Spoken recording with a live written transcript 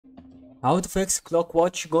How to fix clock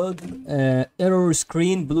watch gold error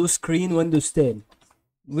screen, blue screen, Windows 10.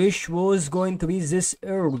 Which was going to be this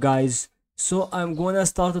error, guys. So I'm gonna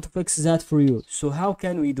start to fix that for you. So how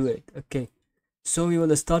can we do it? Okay. So we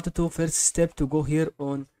will start to first step to go here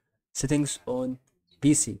on settings on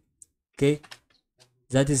PC. Okay.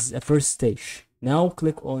 That is the first stage. Now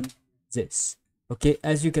click on this. Okay.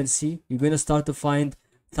 As you can see, you're gonna start to find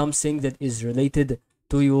something that is related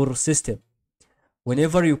to your system.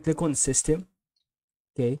 Whenever you click on system,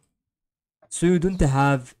 okay, so you don't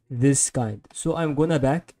have this kind. So I'm gonna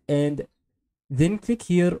back and then click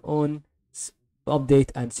here on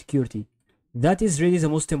update and security. That is really the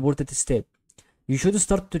most important step. You should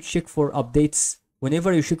start to check for updates.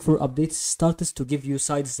 Whenever you check for updates, starts to give you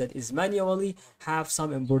sites that is manually have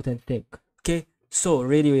some important thing. Okay, so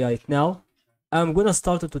really right now I'm gonna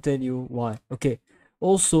start to tell you why. Okay,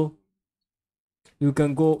 also you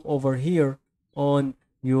can go over here on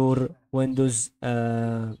your Windows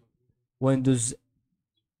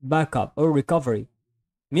backup or recovery.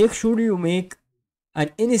 Make sure you make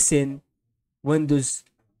an innocent Windows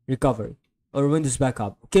recovery or Windows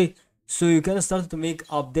backup. Okay, so you can start to make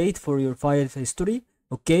update for your file history.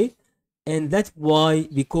 Okay, and that's why,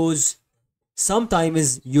 because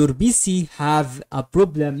sometimes your PC have a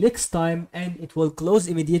problem next time and it will close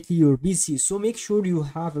immediately your PC. So make sure you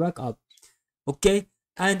have a backup. Okay,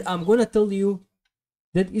 and I'm gonna tell you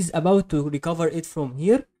that is about to recover it from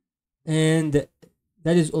here, and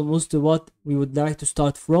that is almost what we would like to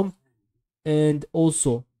start from. And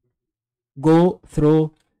also go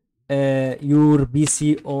through your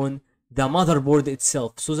PC on the motherboard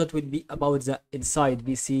itself, so that will be about the inside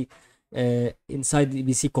PC, inside the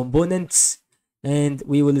PC components, and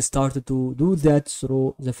we will start to do that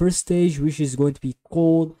through the first stage, which is going to be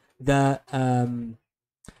called the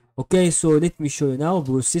okay, so let me show you now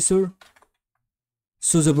processor.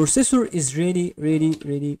 So the processor is really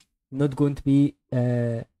not going to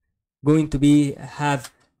be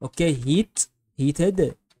have okay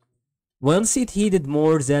heated. Once it heated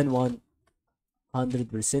more than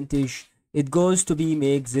 100%, it goes to be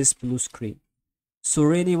make this blue screen. So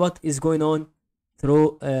really what is going on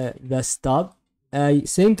through the stop? I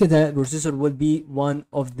think the processor will be one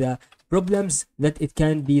of the problems that it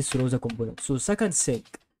can be through the component. So second thing,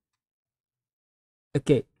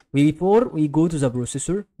 okay, before we go to the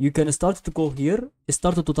processor, you can start to go here,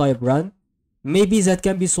 start to type run. Maybe that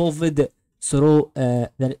can be solved through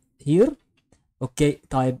here. Okay,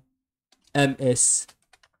 type ms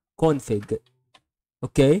config.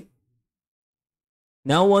 Okay,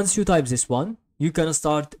 now once you type this one, you can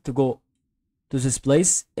start to go to this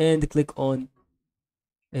place and click on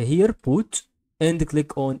here put and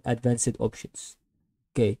click on advanced options.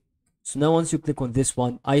 Okay, so now once you click on this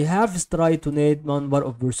one, I have tried to need number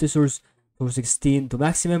of processors for 16 to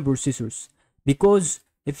maximum processors, because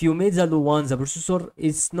if you made the low one, the processor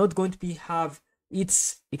is not going to be have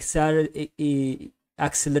its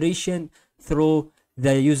acceleration through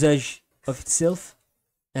the usage of itself.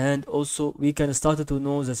 And also we can start to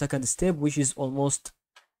know the second step, which is almost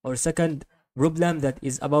our second problem that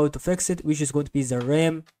is about to fix it, which is going to be the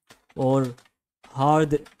RAM or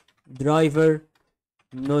hard driver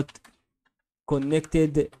not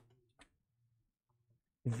connected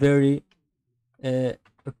very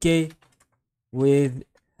okay with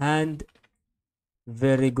hand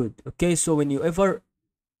very good. Okay, so when you ever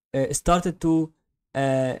started to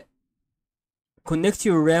connect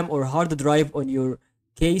your RAM or hard drive on your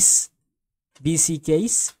case, PC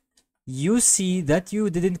case, you see that you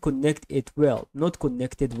didn't connect it well, not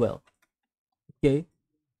connected well. Okay,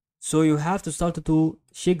 so you have to start to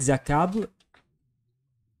check the cable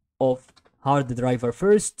of hard driver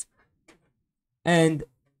first, and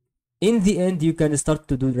in the end you can start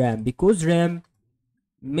to do RAM, because RAM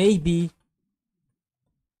maybe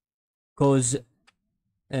cause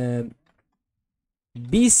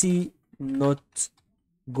PC not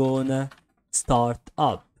gonna start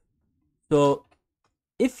up. So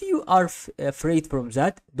if you are afraid from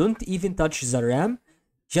that, don't even touch the RAM,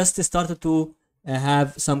 just start to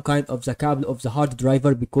have some kind of the cable of the hard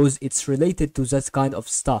driver, because it's related to that kind of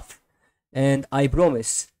stuff. And I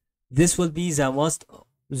promise this will be the most,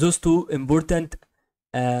 those two important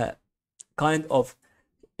kind of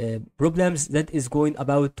problems that is going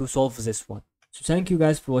about to solve this one. So thank you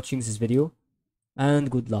guys for watching this video,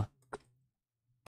 and good luck.